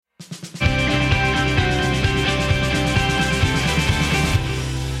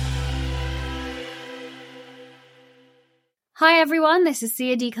Hi everyone, this is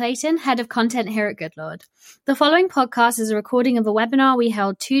Sia D. Clayton, Head of Content here at Goodlord. The following podcast is a recording of a webinar we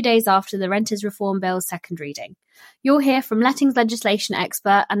held 2 days after the Renters Reform Bill's second reading. You'll hear from Lettings Legislation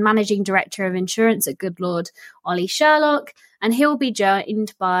Expert and Managing Director of Insurance at Goodlord, Ollie Sherlock, and he'll be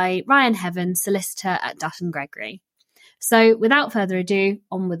joined by Ryan Heaven, Solicitor at Dutton Gregory. So without further ado,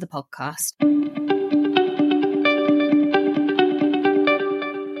 on with the podcast.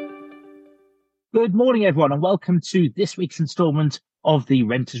 Good morning, everyone, and welcome to this week's instalment of the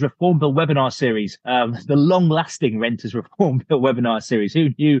Renters Reform Bill webinar series, the long-lasting Renters Reform Bill webinar series. Who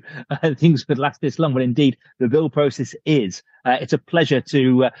knew things could last this long? But indeed, the bill process is. It's a pleasure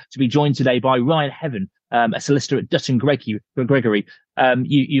to be joined today by Ryan Heaven, a solicitor at Dutton Gregory.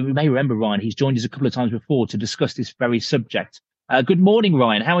 You may remember Ryan. He's joined us a couple of times before to discuss this very subject. Good morning,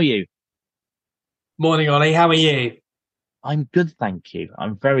 Ryan. How are you? Morning, Ollie. How are you? I'm good, thank you.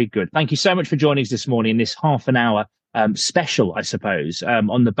 I'm very good. Thank you so much for joining us this morning in this half an hour special, I suppose,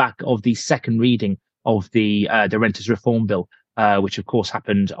 on the back of the second reading of the Renters Reform Bill, which of course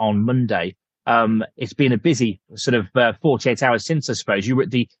happened on Monday. It's been a busy sort of 48 hours since, I suppose. You were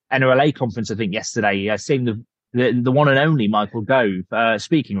at the NRLA conference, I think, yesterday, seeing the one and only Michael Gove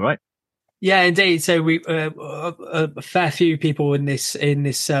speaking, right? Yeah, indeed. So we a fair few people in this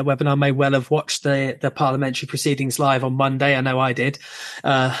webinar may well have watched the parliamentary proceedings live on Monday. I know I did.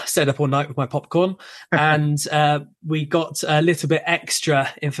 Stayed up all night with my popcorn, and we got a little bit extra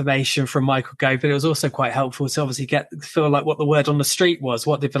information from Michael Gove, but it was also quite helpful to obviously feel like what the word on the street was.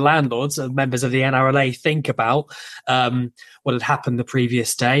 What did the landlords and members of the NRLA think about what had happened the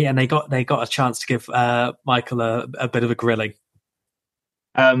previous day? And they got a chance to give Michael a bit of a grilling.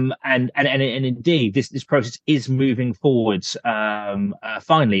 And indeed, this process is moving forwards.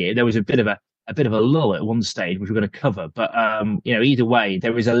 Finally, there was a bit of a lull at one stage, which we're going to cover. But either way,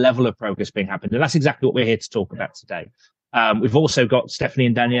 there is a level of progress being happened, and that's exactly what we're here to talk about today. We've also got Stephanie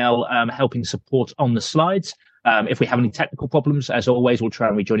and Danielle helping support on the slides. If we have any technical problems, as always, we'll try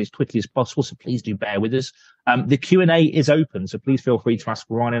and rejoin as quickly as possible. So please do bear with us. The Q&A is open, so please feel free to ask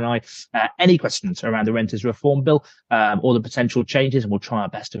Ryan and I any questions around the Renters Reform Bill or the potential changes, and we'll try our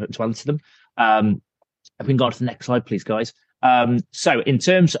best to answer them. If we can go on to the next slide, please, guys. So in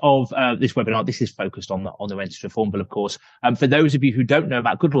terms of this webinar, this is focused on the Renters Reform Bill, of course. For those of you who don't know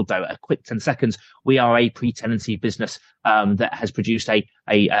about Goodlord, though, a quick 10 seconds, we are a pre-tenancy business that has produced a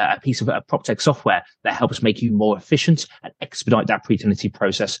piece of PropTech software that helps make you more efficient and expedite that pre-tenancy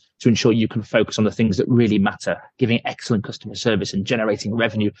process to ensure you can focus on the things that really matter, giving excellent customer service and generating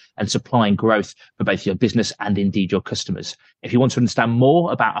revenue and supplying growth for both your business and indeed your customers. If you want to understand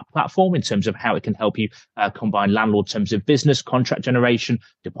more about our platform in terms of how it can help you combine landlord terms of business, contract generation,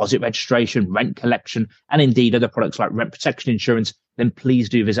 deposit registration, rent collection, and indeed other products like rent protection insurance, then please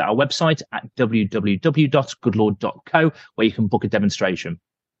do visit our website at www.goodlord.co, where you can book a demonstration.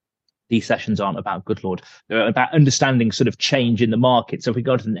 These sessions aren't about Goodlord. They're about understanding sort of change in the market. So if we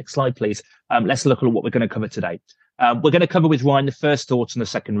go to the next slide, please, let's look at what we're going to cover today. We're going to cover with Ryan the first thoughts on the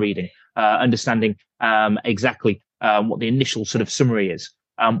second reading, understanding exactly what the initial sort of summary is.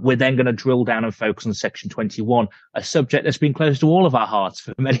 We're then going to drill down and focus on Section 21, a subject that's been close to all of our hearts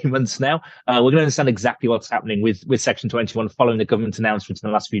for many months now. We're going to understand exactly what's happening with Section 21 following the government announcements in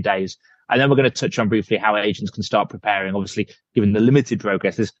the last few days. And then we're going to touch on briefly how agents can start preparing. Obviously, given the limited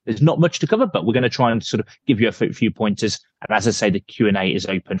progress, there's not much to cover, but we're going to try and sort of give you a few pointers. And as I say, the Q&A is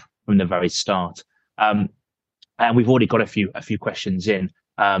open from the very start. And we've already got a few questions in.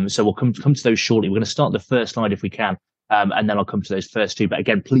 So we'll come to those shortly. We're going to start the first slide if we can. And then I'll come to those first two. But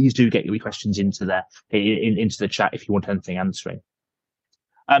again, please do get your questions into the chat if you want anything answering.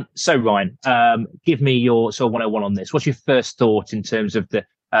 So Ryan, give me your sort of 101 on this. What's your first thought in terms of the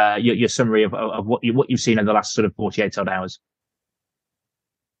your summary of what you've seen in the last sort of 48 odd hours?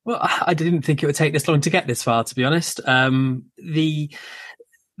 Well, I didn't think it would take this long to get this far, to be honest. The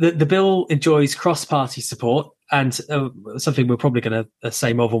bill enjoys cross-party support. And something we're probably going to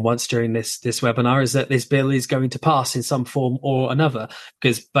say more than once during this webinar is that this bill is going to pass in some form or another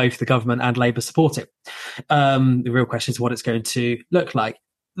because both the government and Labour support it. The real question is what it's going to look like.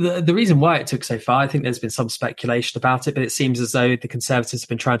 The reason why it took so far, I think there's been some speculation about it, but it seems as though the Conservatives have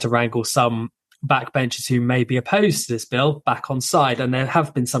been trying to wrangle some backbenchers who may be opposed to this bill back on side, and there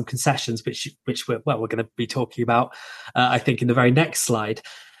have been some concessions which we're going to be talking about, I think, in the very next slide.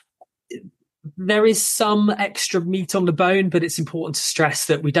 There is some extra meat on the bone, but it's important to stress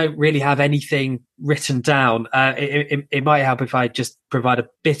that we don't really have anything written down. It might help if I just provide a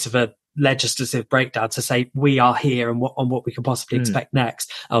bit of a legislative breakdown to say we are here and what we can possibly expect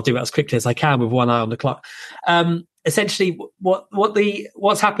next. I'll do it as quickly as I can with one eye on the clock. essentially,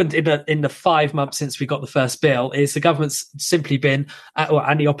 what's happened in the 5 months since we got the first bill is the government's simply been,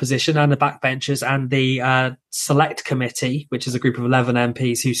 and the opposition and the backbenchers and the Select Committee, which is a group of 11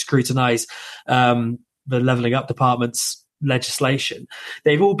 MPs who scrutinise the Levelling Up Department's legislation.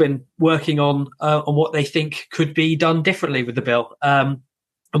 They've all been working on what they think could be done differently with the bill.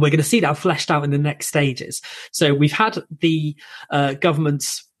 And we're going to see that fleshed out in the next stages. So we've had the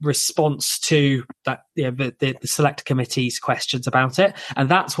government's response to that, the Select Committee's questions about it, and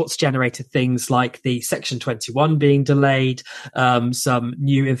that's what's generated things like the Section 21 being delayed, some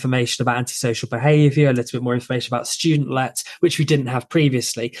new information about antisocial behaviour, a little bit more information about student-lets, which we didn't have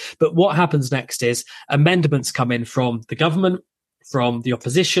previously. But what happens next is amendments come in from the government, from the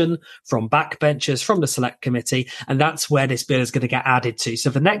opposition, from backbenchers, from the Select Committee, and that's where this bill is going to get added to.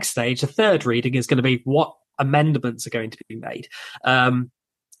 So the next stage, the third reading, is going to be what amendments are going to be made.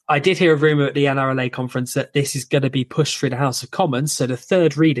 I did hear a rumour at the NRLA conference that this is going to be pushed through the House of Commons, so the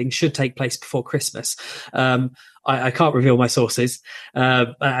third reading should take place before Christmas. I can't reveal my sources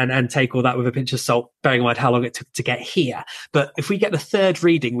and take all that with a pinch of salt, bearing in mind how long it took to get here. But if we get the third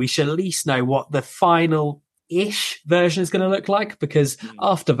reading, we should at least know what the final-ish version is going to look like, because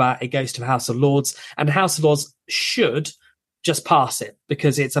after that, it goes to the House of Lords, and the House of Lords should just pass it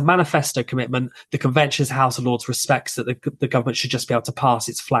because it's a manifesto commitment. The Convention's House of Lords respects that the government should just be able to pass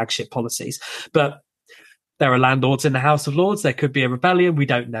its flagship policies. But there are landlords in the House of Lords. There could be a rebellion. We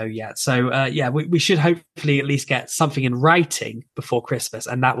don't know yet. So, we should hopefully at least get something in writing before Christmas,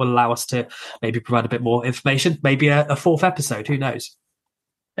 and that will allow us to maybe provide a bit more information, maybe a fourth episode. Who knows?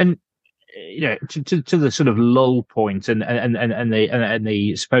 And to the sort of lull point and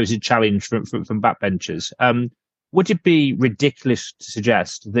the supposed challenge from backbenchers, would it be ridiculous to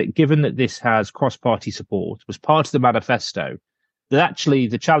suggest that, given that this has cross-party support, was part of the manifesto, that actually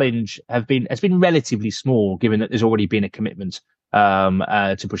the challenge has been relatively small, given that there's already been a commitment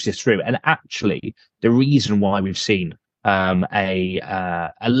to push this through, and actually the reason why we've seen a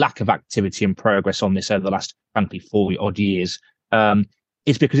lack of activity and progress on this over the last, frankly, 40 odd years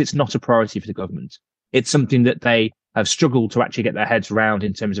is because it's not a priority for the government. It's something that they have struggled to actually get their heads around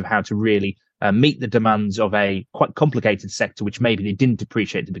in terms of how to really meet the demands of a quite complicated sector, which maybe they didn't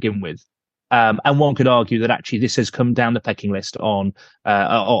appreciate to begin with. And one could argue that actually this has come down the pecking list on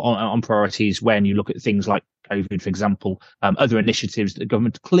priorities when you look at things like COVID, for example, other initiatives that the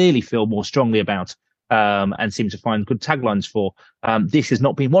government clearly feel more strongly about and seem to find good taglines for. This has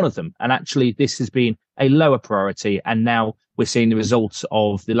not been one of them. And actually, this has been a lower priority. And now we're seeing the results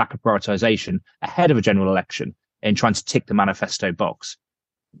of the lack of prioritization ahead of a general election in trying to tick the manifesto box.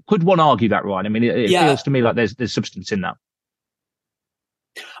 Could one argue that, Ryan? I mean, it feels to me like there's substance in that.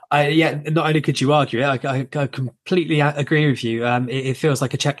 Not only could you argue it, I completely agree with you. It feels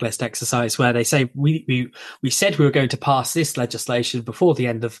like a checklist exercise where they say we said we were going to pass this legislation before the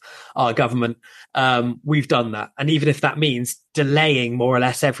end of our government. We've done that, and even if that means delaying more or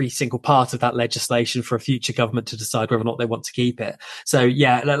less every single part of that legislation for a future government to decide whether or not they want to keep it. So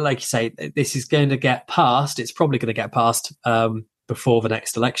like you say, this is going to get passed. It's probably going to get passed before the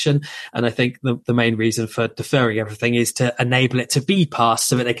next election. And I think the main reason for deferring everything is to enable it to be passed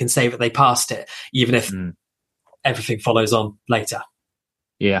so that they can say that they passed it, even if everything follows on later.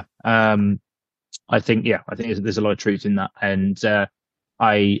 Yeah. I think there's a lot of truth in that. And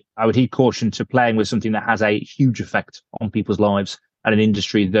I would heed caution to playing with something that has a huge effect on people's lives and an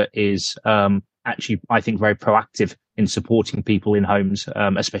industry that is actually, I think, very proactive in supporting people in homes,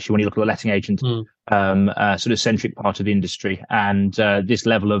 especially when you look at the letting agent, sort of centric part of the industry. And this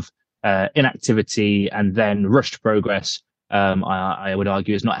level of inactivity and then rushed progress, I would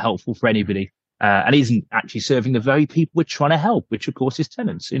argue, is not helpful for anybody. And isn't actually serving the very people we're trying to help, which of course is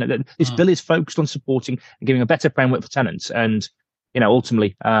tenants. This bill is focused on supporting and giving a better framework for tenants. And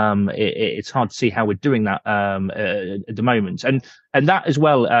ultimately, it's hard to see how we're doing that at the moment. And that as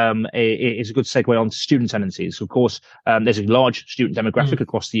well is a good segue on to student tenancies. Of course, there's a large student demographic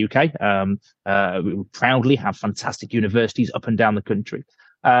across the UK. We proudly have fantastic universities up and down the country.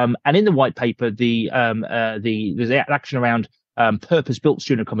 And in the white paper, there's the action around purpose-built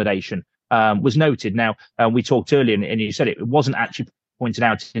student accommodation was noted. Now, we talked earlier, and you said it wasn't actually pointed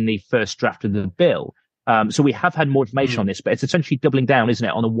out in the first draft of the bill. So we have had more information on this, but it's essentially doubling down, isn't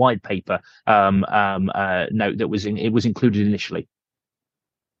it, on a white paper note that was included initially.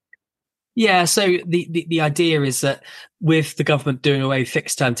 Yeah, so the idea is that with the government doing away with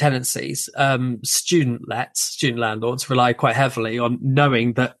fixed-term tenancies, student landlords rely quite heavily on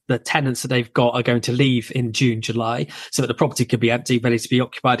knowing that the tenants that they've got are going to leave in June, July, so that the property could be empty, ready to be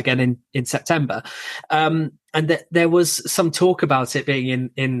occupied again in September. And that there was some talk about it being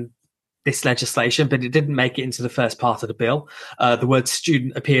in this legislation, but it didn't make it into the first part of the bill. The word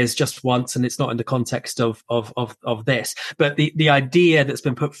student appears just once, and it's not in the context of this. But the idea that's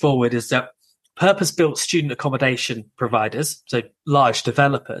been put forward is that purpose-built student accommodation providers, so large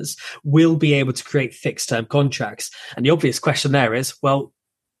developers, will be able to create fixed-term contracts. And the obvious question there is, well,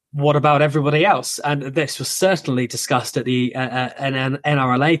 what about everybody else? And this was certainly discussed at the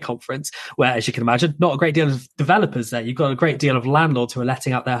NRLA conference, where, as you can imagine, not a great deal of developers there. You've got a great deal of landlords who are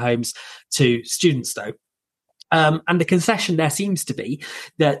letting out their homes to students, though. And the concession there seems to be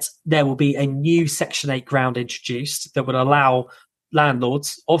that there will be a new Section 8 ground introduced that would allow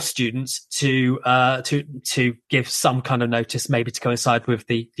landlords of students to give some kind of notice, maybe to coincide with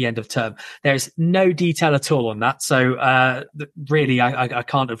the end of term. There's no detail at all on that, so really I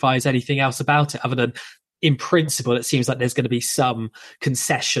can't advise anything else about it other than, in principle, it seems like there's going to be some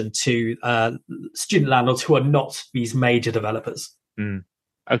concession to student landlords who are not these major developers.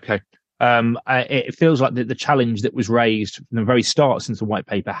 Okay. It feels like the challenge that was raised from the very start since the white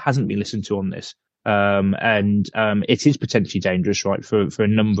paper hasn't been listened to on this. And it is potentially dangerous, right, for a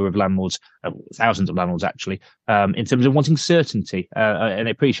number of landlords, thousands of landlords actually, in terms of wanting certainty. And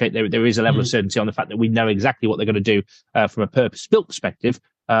I appreciate there is a level of certainty on the fact that we know exactly what they're going to do from a purpose-built perspective.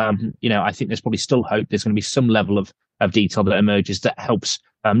 I think there's probably still hope there's going to be some level of detail that emerges that helps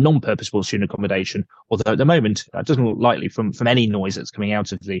non-purposeful student accommodation. Although at the moment, it doesn't look likely from any noise that's coming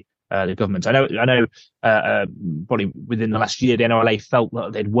out of the government. I know. Probably within the last year, the NRLA felt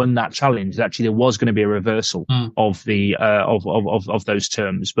that they'd won that challenge. That actually, there was going to be a reversal of the of those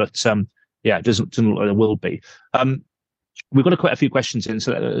terms, but it doesn't look like there will be. We've got quite a few questions in,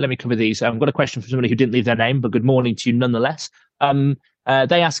 so let me cover these. I've got a question from somebody who didn't leave their name, but good morning to you nonetheless.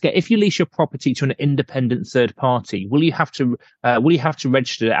 They ask, if you lease your property to an independent third party, will you have to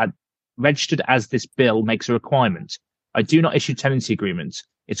registered as this bill makes a requirement? I do not issue tenancy agreements.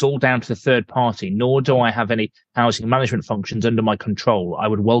 It's all down to the third party, nor do I have any housing management functions under my control. I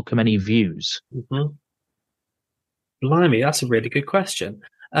would welcome any views. Mm-hmm. Blimey, that's a really good question.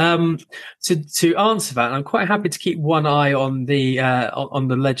 To answer that, I'm quite happy to keep one eye on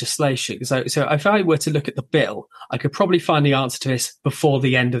the legislation. So if I were to look at the bill, I could probably find the answer to this before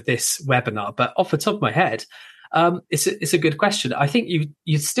the end of this webinar. But off the top of my head, it's a good question. I think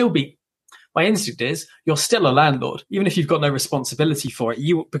you'd still be. My instinct is you're still a landlord, even if you've got no responsibility for it.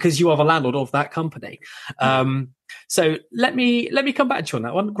 Because you are the landlord of that company. So let me come back to you on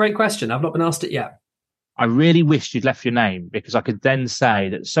that one. Great question. I've not been asked it yet. I really wished you'd left your name, because I could then say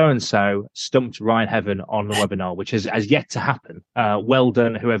that so-and-so stumped Ryan Heaven on the webinar, which has yet to happen. Well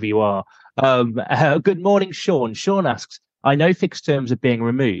done, whoever you are. Good morning, Sean. Sean asks, I know fixed terms are being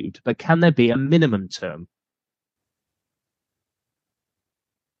removed, but can there be a minimum term?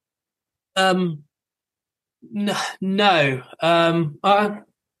 No.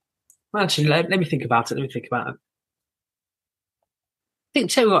 Actually, let me think about it. I think,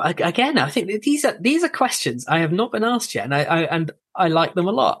 tell you what, again, I think these are questions I have not been asked yet, and I like them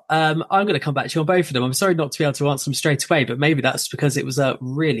a lot. I'm going to come back to you on both of them. I'm sorry not to be able to answer them straight away, but maybe that's because it was a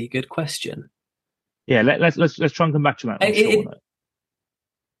really good question. Yeah, let's try and come back to that.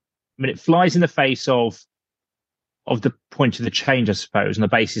 It flies in the face of the point of the change, I suppose, on the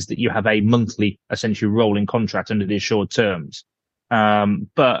basis that you have a monthly, essentially rolling contract under the assured terms.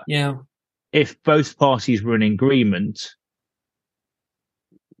 But yeah, if both parties were in agreement.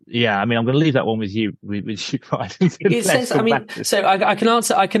 Yeah, I'm going to leave that one with you. With you, it says, so I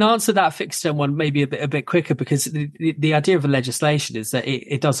can answer that fixed term one maybe a bit quicker, because the idea of the legislation is that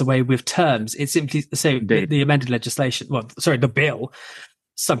it does away with terms. It simply the amended legislation. The bill,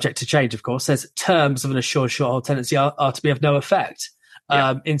 subject to change, of course, says terms of an assured short-hold tenancy are to be of no effect,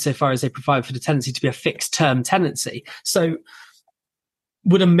 insofar as they provide for the tenancy to be a fixed term tenancy. So,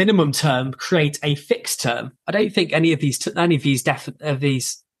 would a minimum term create a fixed term? I don't think any of these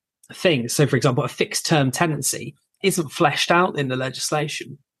things. So, for example, a fixed term tenancy isn't fleshed out in the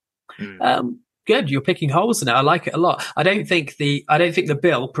legislation. Good, you're picking holes in it. I like it a lot. I don't think the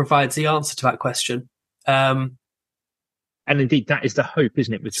bill provides the answer to that question. And indeed, that is the hope,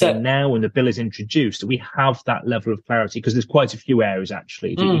 isn't it? Between now and the bill is introduced, we have that level of clarity, because there's quite a few areas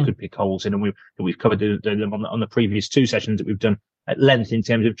actually that you could pick holes in, and we've covered them on the previous two sessions that we've done at length in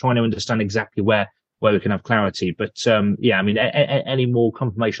terms of trying to understand exactly where we can have clarity. But any more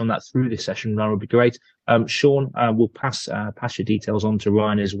confirmation on that through this session, Ryan, would be great. Sean, we'll pass your details on to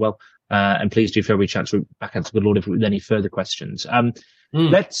Ryan as well, and please do feel free to reach out back out to Good Lord with any further questions.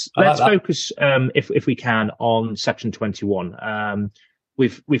 Let's focus, if we can, on Section 21.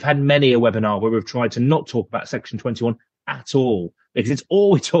 We've had many a webinar where we've tried to not talk about Section 21 at all, because it's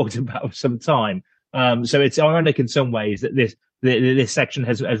all we talked about for some time. So it's ironic in some ways that this section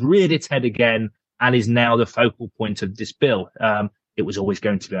has reared its head again and is now the focal point of this bill. It was always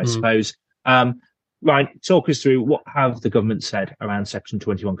going to be, I suppose. Ryan, talk us through what have the government said around Section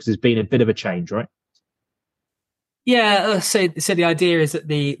 21, because there's been a bit of a change, right? Yeah, so the idea is that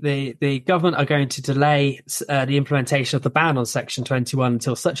the government are going to delay the implementation of the ban on Section 21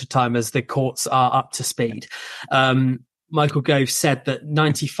 until such a time as the courts are up to speed. Michael Gove said that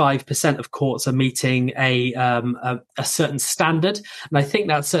 95% of courts are meeting a certain standard, and I think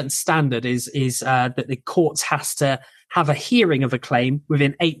that certain standard is that the courts has to have a hearing of a claim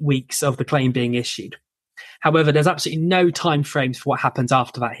within 8 weeks of the claim being issued. However, there's absolutely no time frames for what happens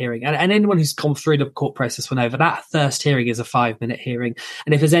after that hearing. And anyone who's gone through the court process will know that that first hearing is a 5-minute hearing.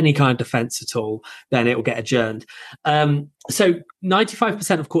 And if there's any kind of defence at all, then it will get adjourned. So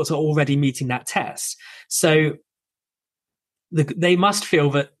 95% of courts are already meeting that test. So they must feel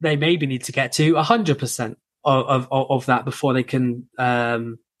that they maybe need to get to 100% of that before they can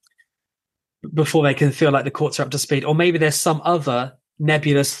feel like the courts are up to speed. Or maybe there's some other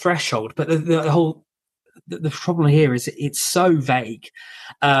nebulous threshold. But the problem here is it's so vague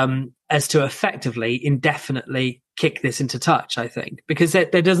as to effectively, indefinitely kick this into touch, I think, because there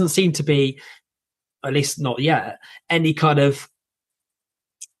doesn't seem to be, at least not yet, any kind of,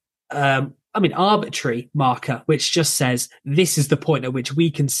 arbitrary marker, which just says this is the point at which we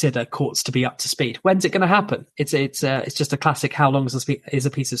consider courts to be up to speed. When's it going to happen? It's just a classic. How long is a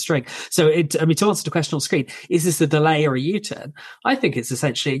piece of string? So to answer the question on screen, is this a delay or a U-turn? I think it's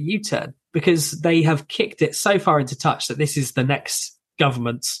essentially a U-turn because they have kicked it so far into touch that this is the next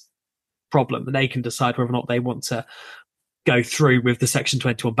government's problem, and they can decide whether or not they want to go through with the Section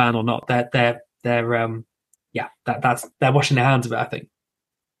 21 ban or not. They're washing their hands of it, I think.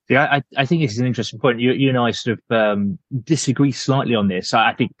 Yeah, I think this is an interesting point. You and I sort of disagree slightly on this.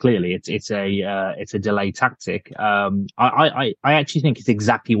 I think clearly it's a delay tactic. I actually think it's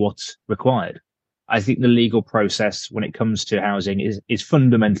exactly what's required. I think the legal process when it comes to housing is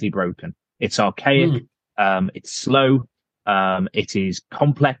fundamentally broken. It's archaic. It's slow. It is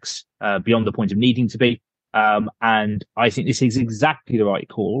complex beyond the point of needing to be. And I think this is exactly the right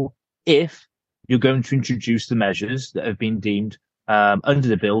call if you're going to introduce the measures that have been deemed under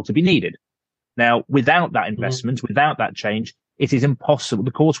the bill to be needed. Now, without that investment, without that change, it is impossible.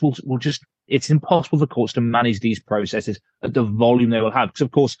 The courts it's impossible for courts to manage these processes at the volume they will have. Because,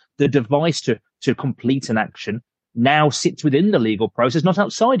 of course, the device to complete an action now sits within the legal process, not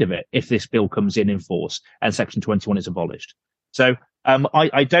outside of it, if this bill comes in force and Section 21 is abolished. So,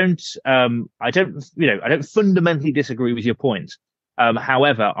 I don't fundamentally disagree with your point.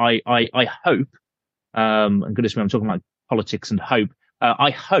 However, I hope, and goodness me, I'm talking about politics and hope.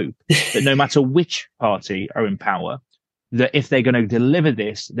 I hope that no matter which party are in power, that if they're going to deliver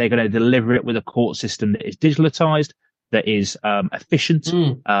this, they're going to deliver it with a court system that is digitalized, that is efficient,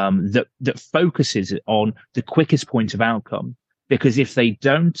 that focuses on the quickest point of outcome. Because if they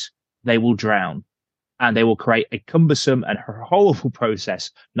don't, they will drown, and they will create a cumbersome and horrible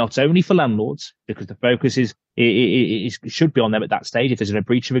process, not only for landlords, because the focus should be on them at that stage. If there's a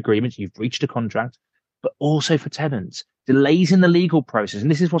breach of agreement, you've breached a contract, but also for tenants. Delays in the legal process,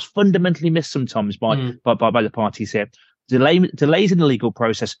 and this is what's fundamentally missed sometimes by the parties here. Delays in the legal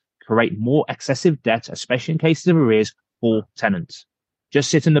process create more excessive debt, especially in cases of arrears, for tenants.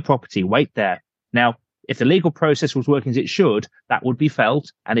 Just sit in the property, wait there. Now, if the legal process was working as it should, that would be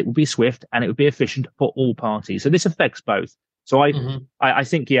felt, and it would be swift, and it would be efficient for all parties. So this affects both. So I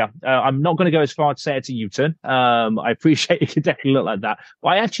think, I'm not going to go as far to say it's a U-turn. I appreciate it could definitely look like that. But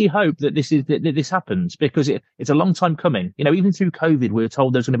I actually hope that this happens, because it's a long time coming. You know, even through COVID, we were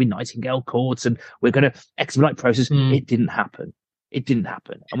told there's going to be Nightingale courts and we're going to expedite process. It didn't happen.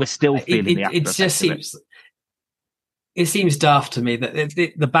 And we're still feeling the after effects of it. It seems daft to me that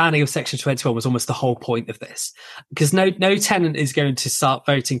the banning of Section 21 was almost the whole point of this, because no tenant is going to start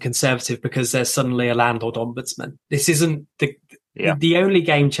voting Conservative because there's suddenly a landlord ombudsman. This isn't the only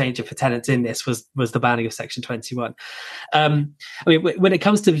game changer for tenants in this was the banning of Section 21. When it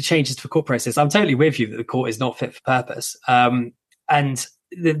comes to the changes to the court process, I'm totally with you that the court is not fit for purpose. And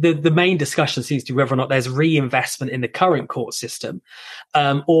the main discussion seems to be whether or not there's reinvestment in the current court system,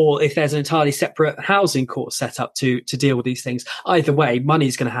 or if there's an entirely separate housing court set up to deal with these things. Either way, money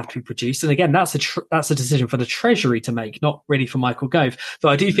is going to have to be produced, and again, that's a decision for the Treasury to make, not really for Michael Gove. Though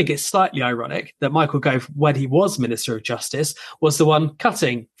I do think it's slightly ironic that Michael Gove, when he was Minister of Justice, was the one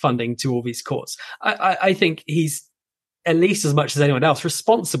cutting funding to all these courts. I think he's, at least as much as anyone else,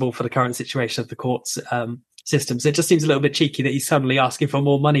 responsible for the current situation of the courts systems. It just seems a little bit cheeky that he's suddenly asking for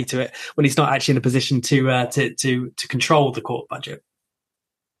more money to it when he's not actually in a position to control the court budget.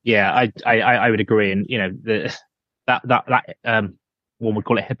 Yeah, I would agree, and one would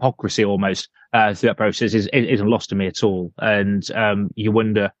call it hypocrisy almost through that process isn't lost to me at all. And you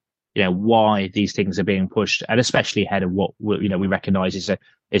wonder, why these things are being pushed, and especially ahead of what we recognise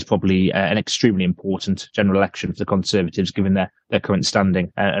is probably an extremely important general election for the Conservatives, given their current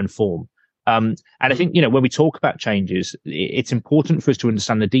standing and form. And I think, when we talk about changes, it's important for us to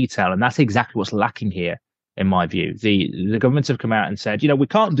understand the detail, and that's exactly what's lacking here, in my view. The governments have come out and said, we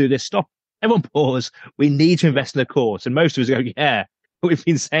can't do this. Stop. Everyone pause. We need to invest in the courts. And most of us go, yeah, we've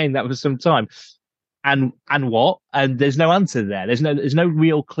been saying that for some time. And what? And there's no answer there. There's no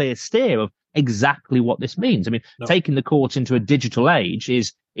real clear steer of exactly what this means. I mean, taking the courts into a digital age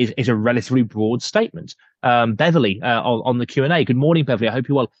is a relatively broad statement. Beverly on the Q&A. Good morning, Beverly. I hope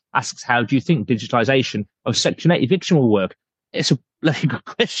you're well. Asks, how do you think digitization of Section 8 eviction will work? It's a bloody good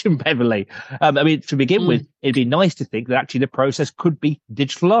question, Beverly. To begin with, it'd be nice to think that actually the process could be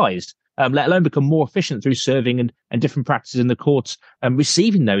digitalized. Let alone become more efficient through serving and different practices in the courts and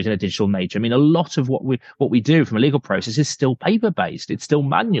receiving those in a digital nature. I mean, a lot of what we do from a legal process is still paper-based. It's still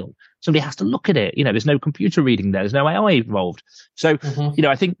manual. Somebody has to look at it. There's no computer reading there. There's no AI involved. So,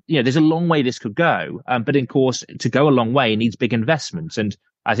 I think, there's a long way this could go. But of course, to go a long way, it needs big investments. And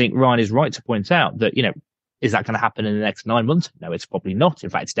I think Ryan is right to point out that, is that going to happen in the next 9 months? No, it's probably not. In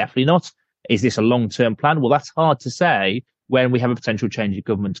fact, it's definitely not. Is this a long-term plan? Well, that's hard to say when we have a potential change in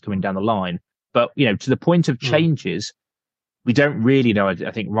government coming down the line. But, to the point of changes, we don't really know, I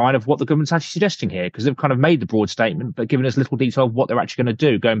think, Ryan, of what the government's actually suggesting here, because they've kind of made the broad statement, but given us little detail of what they're actually going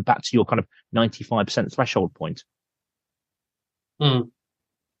to do, going back to your kind of 95% threshold point.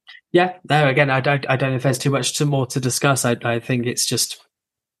 Yeah, no, again, I don't know if there's too much more to discuss. I think it's just,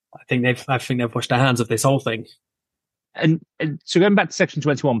 I think they've washed their hands of this whole thing. And so going back to Section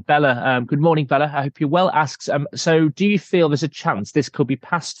 21, Bella, good morning, Bella. I hope you're well. Asks, so do you feel there's a chance this could be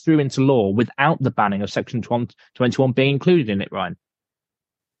passed through into law without the banning of Section 21 being included in it, Ryan?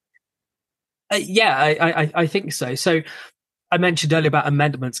 I think so. So I mentioned earlier about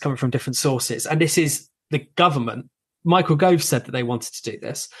amendments coming from different sources, and this is the government. Michael Gove said that they wanted to do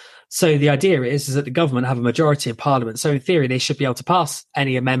this. So the idea is that the government have a majority in Parliament. So in theory, they should be able to pass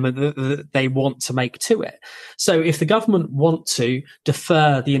any amendment that they want to make to it. So if the government want to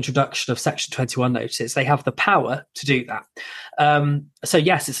defer the introduction of Section 21 notices, they have the power to do that. So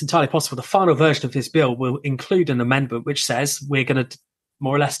yes, it's entirely possible. The final version of this bill will include an amendment which says we're going to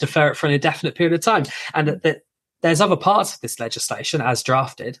more or less defer it for an indefinite period of time. And that there's other parts of this legislation as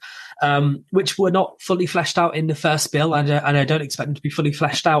drafted, which were not fully fleshed out in the first bill, and I don't expect them to be fully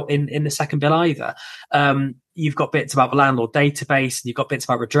fleshed out in the second bill either. You've got bits about the landlord database, and you've got bits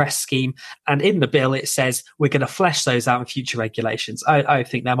about redress scheme, and in the bill it says we're going to flesh those out in future regulations. I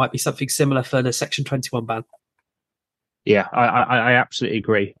think there might be something similar for the Section 21 ban. Yeah, I absolutely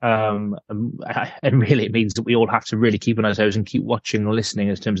agree. And really, it means that we all have to really keep on our toes and keep watching and listening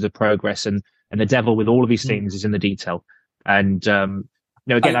in terms of the progress. And the devil with all of these things is in the detail. And,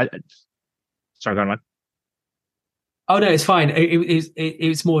 again, sorry, go on, man. Oh no, it's fine. It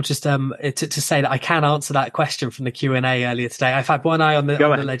was more just to say that I can answer that question from the Q&A earlier today. I've had one eye on the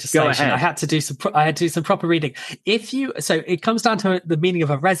legislation. I had to do some proper reading. So it comes down to the meaning of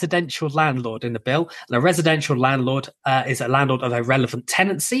a residential landlord in the bill, and a residential landlord is a landlord of a relevant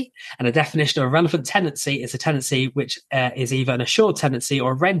tenancy, and a definition of a relevant tenancy is a tenancy which is either an assured tenancy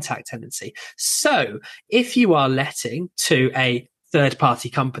or a rent act tenancy. So if you are letting to a third-party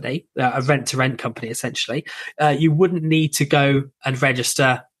company, a rent-to-rent company, essentially, you wouldn't need to go and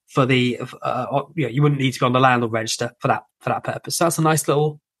register for the. You wouldn't need to go on the landlord register for that purpose. So that's a nice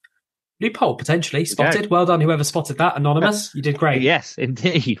little loophole, potentially spotted. Well done, whoever spotted that. Anonymous, you did great. Yes,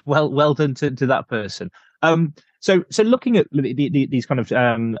 indeed. Well done to that person. So looking at these kind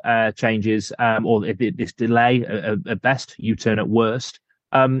of changes, or this delay at best, U-turn at worst.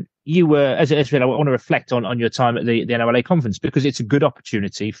 You were, as I want to reflect on your time at the NLA conference, because it's a good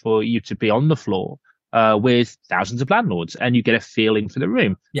opportunity for you to be on the floor with thousands of landlords, and you get a feeling for the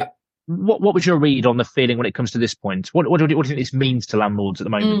room. Yeah. What was your read on the feeling when it comes to this point? What do you think this means to landlords at the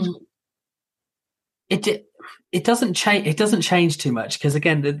moment? It doesn't change. It doesn't change too much, because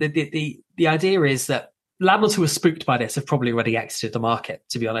again, the idea is that landlords who were spooked by this have probably already exited the market,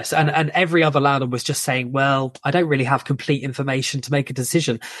 to be honest. And every other landlord was just saying, well, I don't really have complete information to make a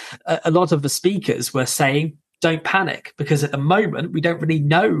decision. A lot of the speakers were saying, don't panic, because at the moment, we don't really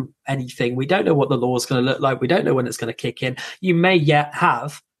know anything. We don't know what the law is going to look like. We don't know when it's going to kick in. You may yet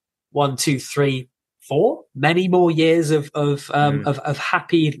have 1, 2, 3, 4, many more years of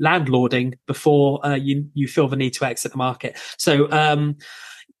happy landlording before you feel the need to exit the market. So,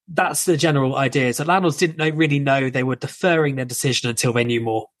 that's the general idea, is that landlords didn't really know. They were deferring their decision until they knew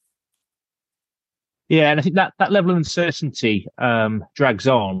more. Yeah, and I think that level of uncertainty drags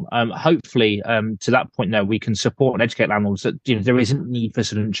on. Hopefully, to that point, now we can support and educate landlords that there isn't need for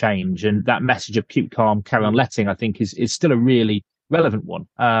sudden change, and that message of keep calm, carry on letting, I think, is still a really relevant one.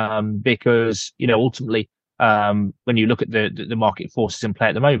 Because ultimately, when you look at the market forces in play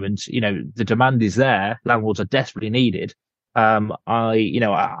at the moment, the demand is there. Landlords are desperately needed.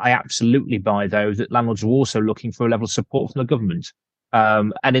 I absolutely buy though that landlords are also looking for a level of support from the government.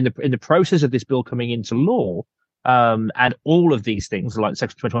 And in the process of this bill coming into law, and all of these things like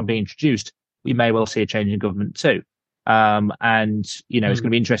Section 21 being introduced, we may well see a change in government too. It's going to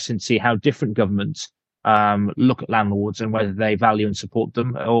be interesting to see how different governments look at landlords and whether they value and support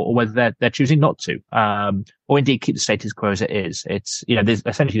them, or whether they're choosing not to, or indeed keep the status quo as it is. It's there's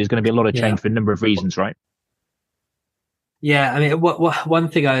going to be a lot of change for a number of reasons, right? Yeah, I mean, one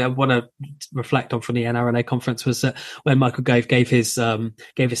thing I want to reflect on from the NRLA conference was that when Michael Gove gave his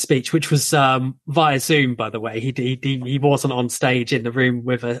speech, which was via Zoom, by the way, he wasn't on stage in the room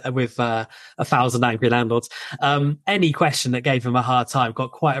with a thousand angry landlords. Any question that gave him a hard time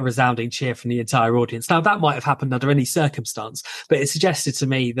got quite a resounding cheer from the entire audience. Now that might have happened under any circumstance, but it suggested to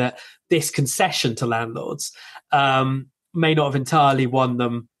me that this concession to landlords may not have entirely won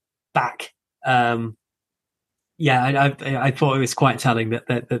them back. I thought it was quite telling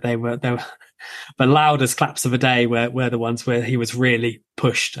that they were the loudest claps of the day were the ones where he was really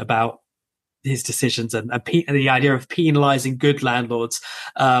pushed about his decisions and the idea of penalising good landlords,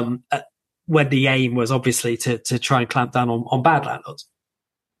 when the aim was obviously to try and clamp down on bad landlords.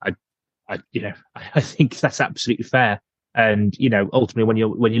 I think that's absolutely fair. And ultimately, when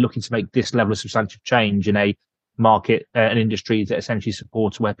you're looking to make this level of substantive change in a market, an industry that essentially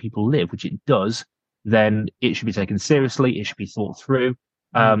supports where people live, which it does, then it should be taken seriously. It should be thought through.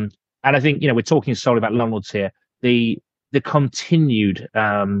 And I think, we're talking solely about landlords here. The continued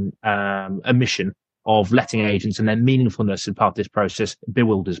omission of letting agents and their meaningfulness in part of this process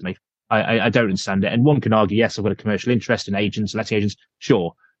bewilders me. I don't understand it. And one can argue, yes, I've got a commercial interest in agents, letting agents.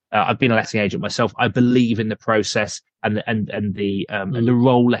 Sure. I've been a letting agent myself. I believe in the process and the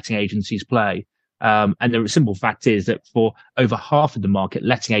role letting agencies play. And the simple fact is that for over half of the market,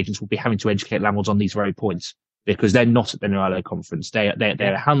 letting agents will be having to educate landlords on these very points because they're not at the NRLA conference.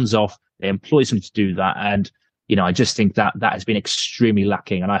 They're hands off. They employ someone to do that. And, I just think that has been extremely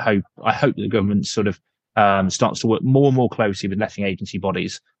lacking. And I hope the government sort of, starts to work more and more closely with letting agency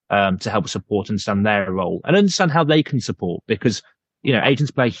bodies, to help support and understand their role and understand how they can support, because, agents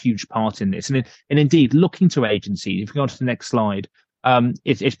play a huge part in this. And indeed, looking to agencies, if we go on to the next slide,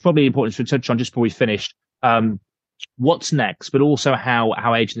 it's probably important to touch on just before we finished what's next, but also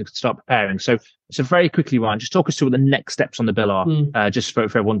how agents can start preparing. So very quickly, Ryan, just talk us through what the next steps on the bill are, just for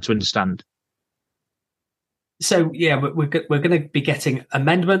everyone to understand. So yeah, we're going to be getting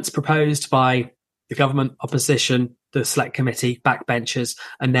amendments proposed by the government, opposition, the select committee, backbenchers,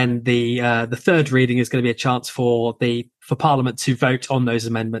 and then the third reading is going to be a chance for Parliament to vote on those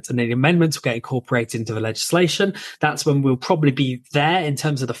amendments, and then the amendments will get incorporated into the legislation. That's when we'll probably be there in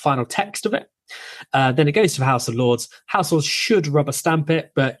terms of the final text of it. Then it goes to the House of Lords. House of Lords should rubber stamp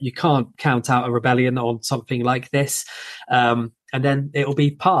it, but you can't count out a rebellion on something like this. And then it will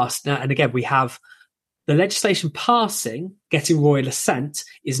be passed. Now, and again, we have the legislation passing, getting royal assent,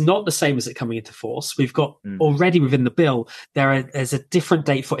 is not the same as it coming into force. We've got already within the bill, there's a different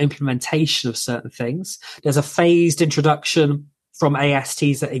date for implementation of certain things. There's a phased introduction from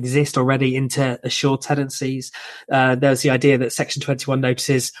ASTs that exist already into assured tenancies. There's the idea that Section 21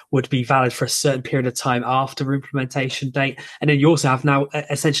 notices would be valid for a certain period of time after implementation date. And then you also have now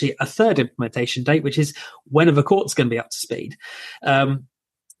essentially a third implementation date, which is when the court's going to be up to speed.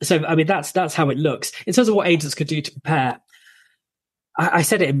 So, I mean, that's how it looks. In terms of what agents could do to prepare, I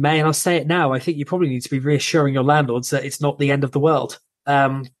said it in May and I'll say it now. I think you probably need to be reassuring your landlords that it's not the end of the world.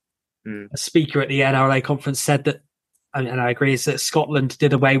 A speaker at the NRLA conference said that, and I agree, is that Scotland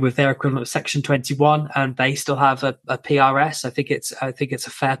did away with their equivalent of Section 21 and they still have a PRS. I think it's a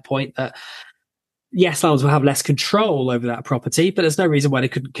fair point that, yes, landlords will have less control over that property, but there's no reason why they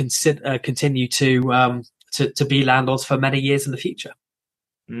couldn't continue to be landlords for many years in the future.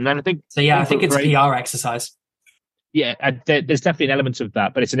 And I think so. Yeah, I think it's a PR exercise. Yeah, there's definitely an element of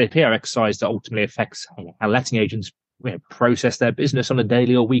that, but it's an PR exercise that ultimately affects how letting agents process their business on a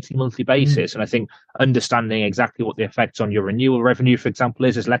daily or weekly, monthly basis. And I think understanding exactly what the effects on your renewal revenue, for example,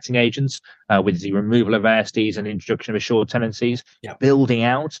 is as letting agents, with the removal of ASTs and the introduction of assured tenancies, building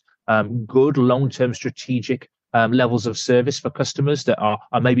out good long-term strategic levels of service for customers that are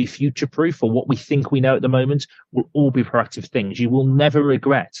maybe future-proof, or what we think we know at the moment, will all be proactive things. You will never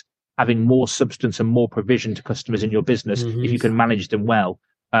regret having more substance and more provision to customers in your business if you can manage them well.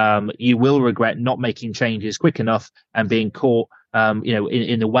 you will regret not making changes quick enough and being caught,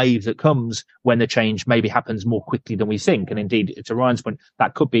 in the wave that comes when the change maybe happens more quickly than we think. And indeed, to Ryan's point,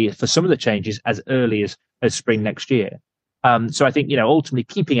 that could be for some of the changes as early as spring next year. So I think, ultimately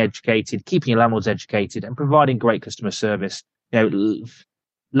keeping your landlords educated and providing great customer service.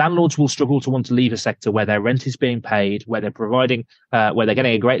 Landlords will struggle to want to leave a sector where their rent is being paid, where they're providing, where they're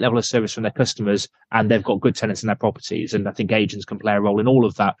getting a great level of service from their customers, and they've got good tenants in their properties. And I think agents can play a role in all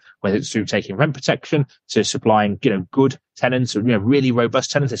of that, whether it's through taking rent protection, to supplying, good tenants, or, really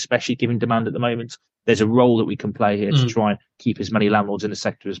robust tenants, especially given demand at the moment. There's a role that we can play here to try and keep as many landlords in the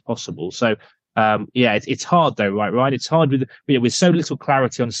sector as possible. So, it's hard though, right, Ryan? It's hard with so little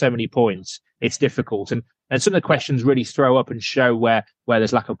clarity on so many points. It's difficult. And some of the questions really throw up and show where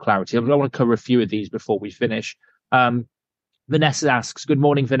there's lack of clarity. I want to cover a few of these before we finish. Vanessa asks, good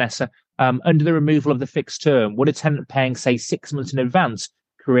morning, Vanessa. Under the removal of the fixed term, would a tenant paying, say, 6 months in advance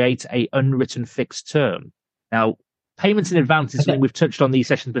create a unwritten fixed term? Now, payments in advance is something we've touched on these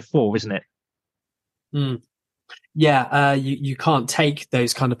sessions before, isn't it? Yeah, you can't take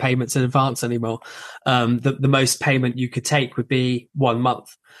those kind of payments in advance anymore. The most payment you could take would be 1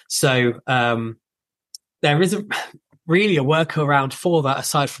 month. So there isn't really a workaround for that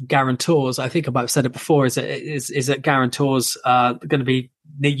aside from guarantors. I think I might have said it before, is that guarantors are going to be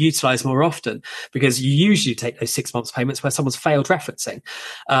utilised more often, because you usually take those 6 months payments where someone's failed referencing.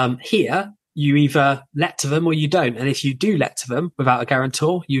 Here, you either let to them or you don't. And if you do let to them without a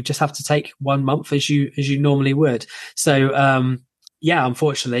guarantor, you just have to take 1 month as you normally would. So,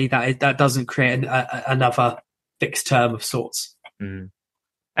 unfortunately, that doesn't create another fixed term of sorts.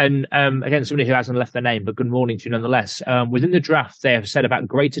 And again, somebody who hasn't left their name, but good morning to you nonetheless. Within the draft, they have said about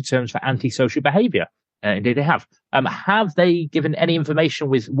greater terms for antisocial behaviour. Indeed, they have. Have they given any information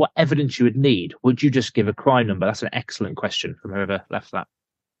with what evidence you would need? Would you just give a crime number? That's an excellent question from whoever left that.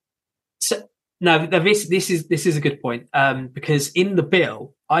 So, no, this is a good point, because in the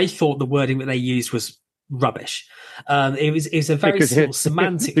bill, I thought the wording that they used was rubbish. It was a very small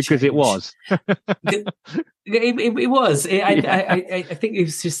semantic because change. It was. It was. I think it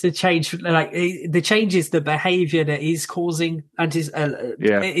was just a change. Like the change is the behaviour that is causing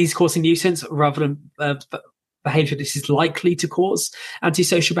is causing nuisance, rather than behaviour that is likely to cause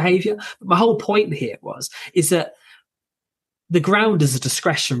antisocial behaviour. But my whole point here is that the ground is a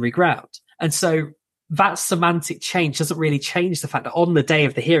discretionary ground. And so that semantic change doesn't really change the fact that on the day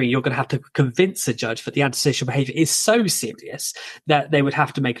of the hearing, you're going to have to convince a judge that the antisocial behaviour is so serious that they would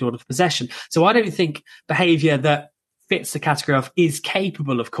have to make an order for possession. So I don't think behaviour that fits the category of is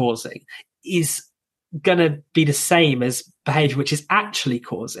capable of causing is going to be the same as behaviour which is actually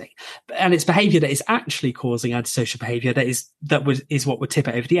causing. And it's behaviour that is actually causing antisocial behaviour that is what would tip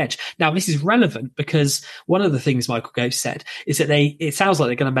it over the edge. Now, this is relevant because one of the things Michael Gove said is that it sounds like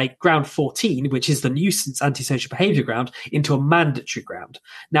they're going to make ground 14, which is the nuisance antisocial behaviour ground, into a mandatory ground.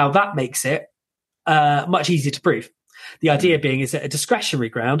 Now, that makes it much easier to prove. The idea being is that a discretionary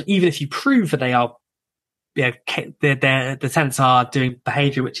ground, even if you prove that they are the tenants are doing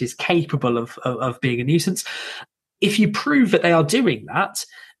behaviour which is capable of being a nuisance, if you prove that they are doing that,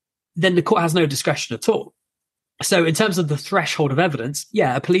 then the court has no discretion at all. So in terms of the threshold of evidence,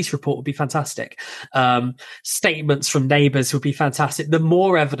 a police report would be fantastic. Statements from neighbours would be fantastic. The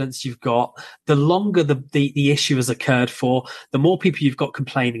more evidence you've got, the longer the issue has occurred for, the more people you've got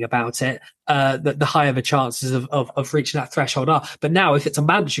complaining about it, the higher the chances of reaching that threshold are. But now, if it's a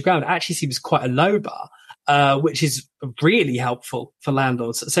mandatory ground, it actually seems quite a low bar. Which is really helpful for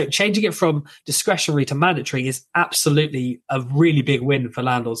landlords. So changing it from discretionary to mandatory is absolutely a really big win for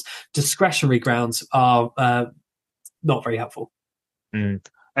landlords. Discretionary grounds are not very helpful. And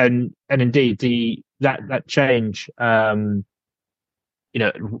indeed, that change, will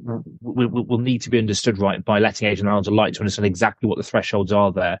need to be understood right by letting agent landlords alike to understand exactly what the thresholds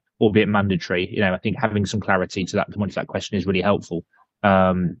are there, albeit mandatory. I think having some clarity to that question is really helpful.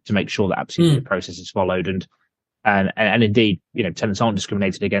 To make sure that absolutely the process is followed and indeed, tenants aren't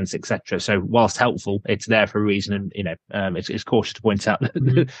discriminated against, etc. So whilst helpful, it's there for a reason, and it's cautious to point out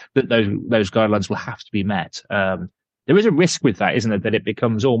that those guidelines will have to be met. There is a risk with that, isn't it, that it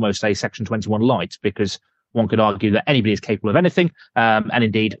becomes almost a Section 21 light, because one could argue that anybody is capable of anything, and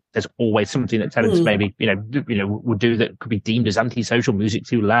indeed, there's always something that tenants maybe would do that could be deemed as antisocial, music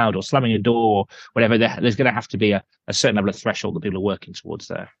too loud, or slamming a door, or whatever. There's going to have to be a certain level of threshold that people are working towards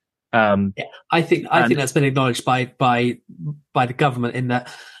there. I think that's been acknowledged by the government, in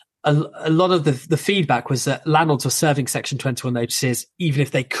that a lot of the feedback was that landlords were serving Section 21 notices even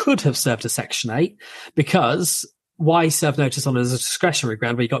if they could have served a Section 8, because why serve notice on it as a discretionary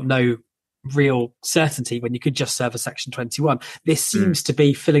ground where you got no real certainty when you could just serve a Section 21. This seems to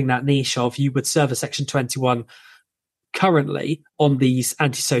be filling that niche of you would serve a Section 21 currently on these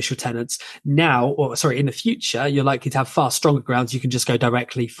antisocial tenants. Now, or sorry, in the future, you're likely to have far stronger grounds. You can just go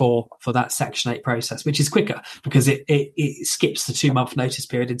directly for that Section 8 process, which is quicker because it skips the 2-month notice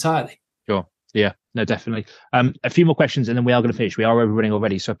period entirely. Sure. Yeah, no, definitely. A few more questions and then we are going to finish. We are overrunning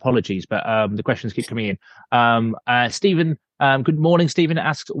already, so apologies, but the questions keep coming in. Stephen, good morning. Stephen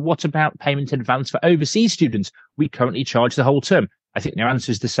asks, what about payment in advance for overseas students? We currently charge the whole term. I think their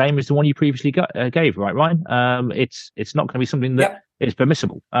answer is the same as the one you previously gave, right, Ryan? It's not going to be something that is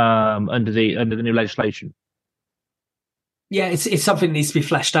permissible under the new legislation. Yeah, it's something that needs to be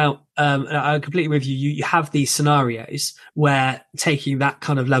fleshed out. And I completely agree with you. You have these scenarios where taking that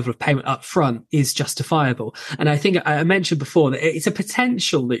kind of level of payment up front is justifiable. And I think I mentioned before that it's a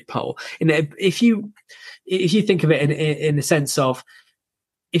potential loophole. In that if you think of it in the sense of,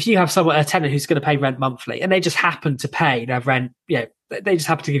 if you have a tenant who's going to pay rent monthly and they just happen to pay their rent, they just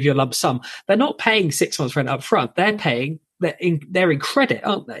happen to give you a lump sum. They're not paying 6 months rent up front. They're in credit,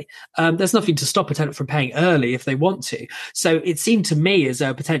 aren't they? There's nothing to stop a tenant from paying early if they want to. So it seemed to me as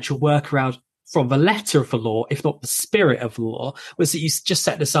a potential workaround from the letter of the law, if not the spirit of the law, was that you just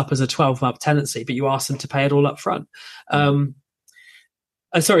set this up as a 12-month tenancy, but you ask them to pay it all up front. You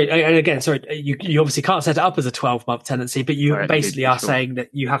obviously can't set it up as a 12-month tenancy, but you basically are saying that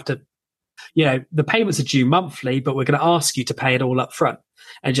you have to, the payments are due monthly, but we're going to ask you to pay it all up front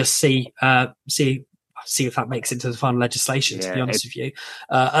and just see if that makes it into the final legislation, to be honest with you.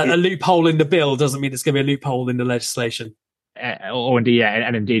 A loophole in the bill doesn't mean it's going to be a loophole in the legislation.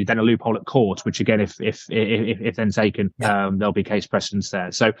 Indeed, then a loophole at court, which again, if then taken, there'll be case precedents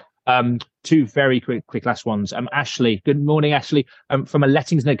there. So, two very quick last ones. Ashley, good morning, Ashley. From a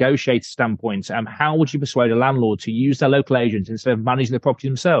lettings negotiator standpoint, how would you persuade a landlord to use their local agent instead of managing the property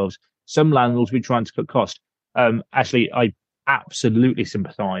themselves? Some landlords will be trying to cut cost. Ashley, I absolutely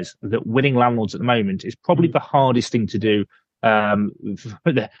sympathise that winning landlords at the moment is probably the hardest thing to do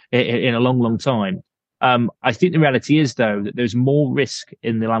in a long time. I think the reality is, though, that there's more risk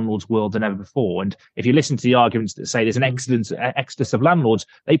in the landlord's world than ever before. And if you listen to the arguments that say there's an exodus of landlords,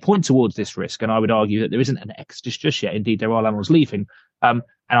 they point towards this risk. And I would argue that there isn't an exodus just yet. Indeed, there are landlords leaving. And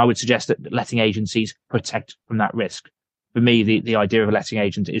I would suggest that letting agencies protect from that risk. For me, the idea of a letting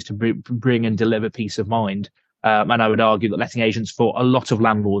agent is to bring and deliver peace of mind. And I would argue that letting agents, for a lot of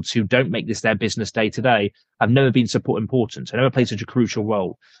landlords who don't make this their business day to day, have never been important. They never played such a crucial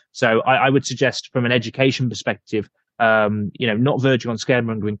role. So I would suggest, from an education perspective, not verging on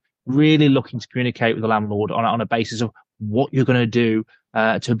scaremongering, really looking to communicate with the landlord on a basis of what you're going to do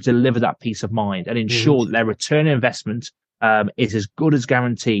to deliver that peace of mind and ensure that their return on investment is as good as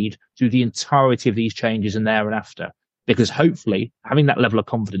guaranteed through the entirety of these changes and thereafter. Because hopefully having that level of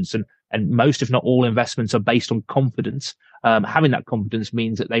confidence, and most, if not all, investments are based on confidence. Having that confidence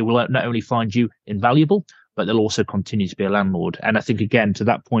means that they will not only find you invaluable, but they'll also continue to be a landlord. And I think, again, to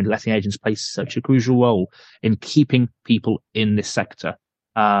that point, letting agents play such a crucial role in keeping people in this sector.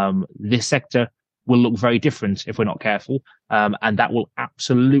 This sector will look very different if we're not careful. And that will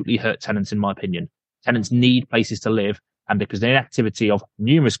absolutely hurt tenants, in my opinion. Tenants need places to live. And because of the inactivity of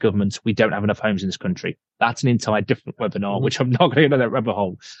numerous governments, we don't have enough homes in this country. That's an entire different webinar, which I'm not going to go down that rabbit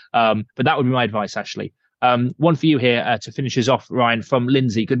hole. But that would be my advice, Ashley. One for you here to finish us off, Ryan, from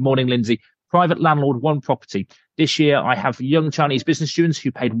Lindsay. Good morning, Lindsay. Private landlord, one property. This year, I have young Chinese business students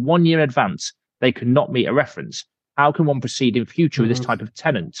who paid 1 year advance. They could not meet a reference. How can one proceed in future with this type of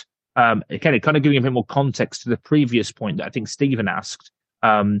tenant? Again, kind of giving a bit more context to the previous point that I think Stephen asked.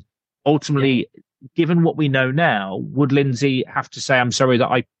 Ultimately, given what we know now, would Lindsay have to say, I'm sorry that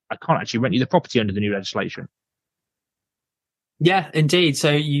I can't actually rent you the property under the new legislation? Yeah, indeed.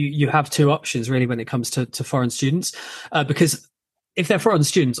 So you have two options really when it comes to foreign students, because if they're foreign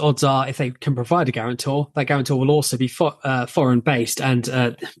students, odds are if they can provide a guarantor, that guarantor will also be foreign based, and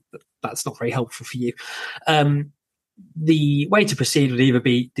that's not very helpful for you. The way to proceed would either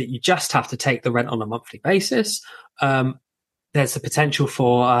be that you just have to take the rent on a monthly basis. There's the potential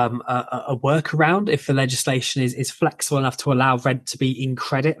for a workaround if the legislation is flexible enough to allow rent to be in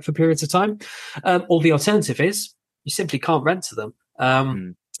credit for periods of time. Or the alternative is you simply can't rent to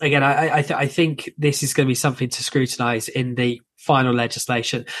them. Again, I think this is going to be something to scrutinise in the final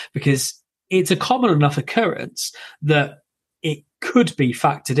legislation, because it's a common enough occurrence that it could be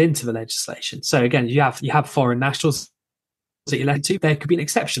factored into the legislation. So again, you have foreign nationals that you're let to. There could be an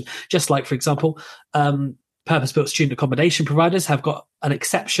exception, just like, for example, purpose-built student accommodation providers have got an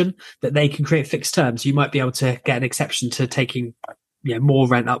exception that they can create fixed terms. You might be able to get an exception to taking more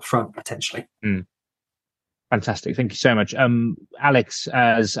rent up front, potentially. Fantastic. Thank you so much. Alex,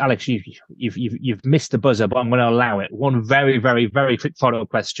 you've missed the buzzer, but I'm going to allow it. One very, very, very quick follow-up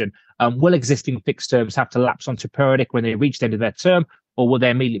question. Will existing fixed terms have to lapse onto periodic when they reach the end of their term, or will they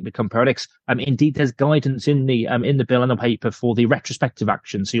immediately become periodics? Indeed, there's guidance in the bill and the paper for the retrospective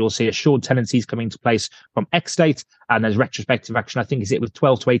action. So you'll see assured tenancies coming into place from X date, and there's retrospective action. I think is it with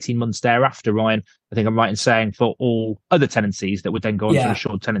 12 to 18 months thereafter, Ryan? I think I'm right in saying for all other tenancies that would then go into an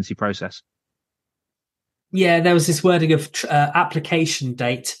assured tenancy process. Yeah, there was this wording of application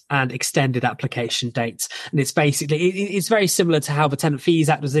date and extended application dates. And it's basically, it's very similar to how the Tenant Fees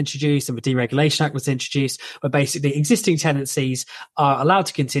Act was introduced and the Deregulation Act was introduced, where basically existing tenancies are allowed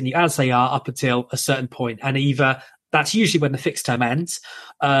to continue as they are up until a certain point. And either that's usually when the fixed term ends,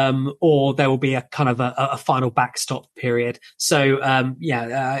 or there will be a kind of a final backstop period. So, at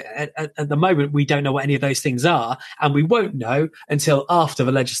the moment, we don't know what any of those things are, and we won't know until after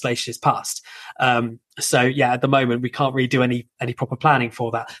the legislation is passed. At the moment, we can't really do any proper planning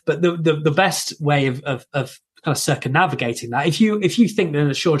for that. But the best way of kind of circumnavigating that, if you think that an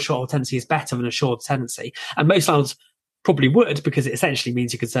assured short-haul tenancy is better than a assured tenancy, and most landlords probably would, because it essentially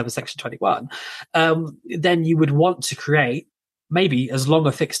means you can serve a Section 21, then you would want to create maybe as long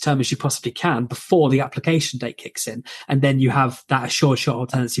a fixed term as you possibly can before the application date kicks in. And then you have that assured short-haul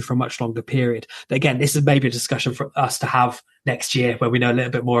tenancy for a much longer period. But again, this is maybe a discussion for us to have next year where we know a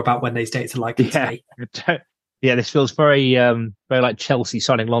little bit more about when these dates are likely to be. Yeah, this feels very like Chelsea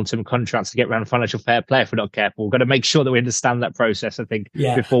signing long-term contracts to get around financial fair play if we're not careful. We've got to make sure that we understand that process, I think,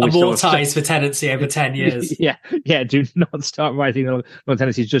 before we amortize for tenancy over 10 years. Yeah, do not start writing on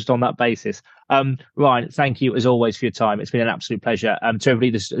tenancies just on that basis. Ryan, thank you as always for your time. It's been an absolute pleasure. To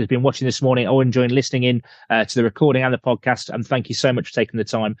everybody that's been watching this morning or enjoying listening in to the recording and the podcast, and thank you so much for taking the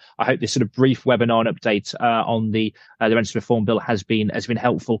time. I hope this sort of brief webinar and update on the Renters Reform Bill has been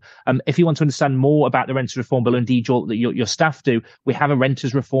helpful. If you want to understand more about the Renters Reform Bill, indeed your staff do, we have a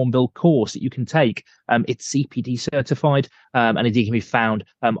Renters Reform Bill course that you can take. It's CPD certified, and indeed can be found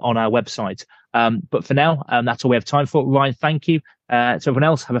on our website. But for now, that's all we have time for. Ryan, thank you. To everyone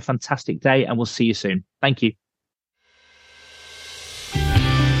else, have a fantastic day, and we'll see you soon. Thank you.